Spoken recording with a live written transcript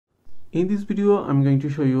In this video I'm going to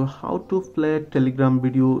show you how to play Telegram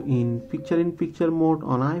video in picture mode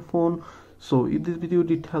on iPhone. So if this video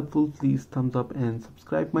did helpful, please thumbs up and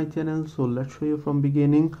subscribe my channel. So let's show you from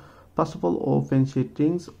beginning. First of all, open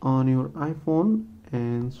settings on your iPhone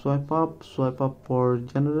and swipe up for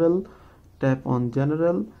general, tap on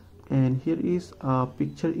general, and here is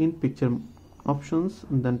picture options,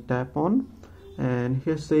 and then tap on, and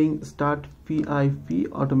here saying start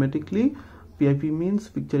PIP automatically. PIP means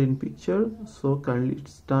picture in picture, so currently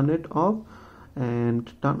it's turn it off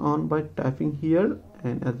and turn on by tapping here,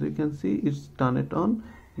 and as you can see it's turn it on.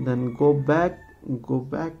 Then go back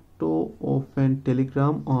to open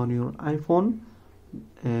Telegram on your iPhone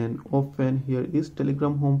and open, here is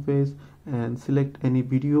Telegram homepage, and select any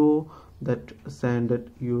video that send it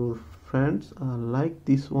your friends, like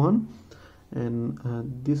this one, and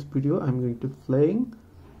this video I'm going to playing,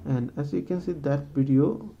 and as you can see that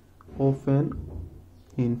video open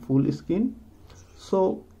in full screen.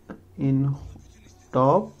 So in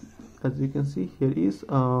top, as you can see, here is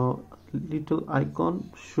a little icon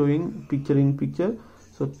showing picture in picture,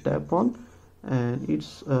 so tap on, and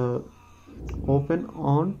it's open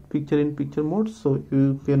on picture in picture mode, so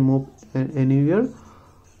you can move anywhere.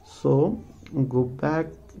 So go back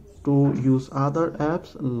to use other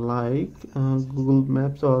apps like Google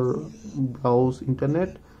Maps or browse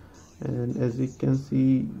internet, and as you can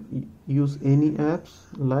see use any apps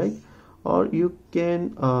like, or you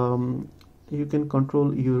can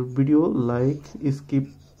control your video like skip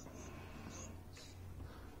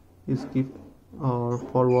or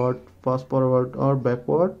forward, fast forward or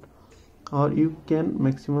backward, or you can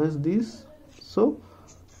maximize this. So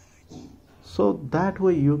that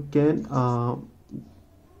way you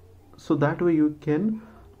can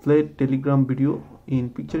play Telegram video in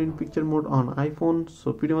picture mode on iPhone.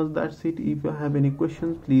 So pretty much that's it. If you have any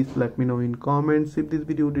questions, please let me know in comments. If this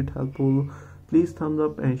video did helpful, please thumbs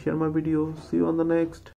up and share my video. See you on the next.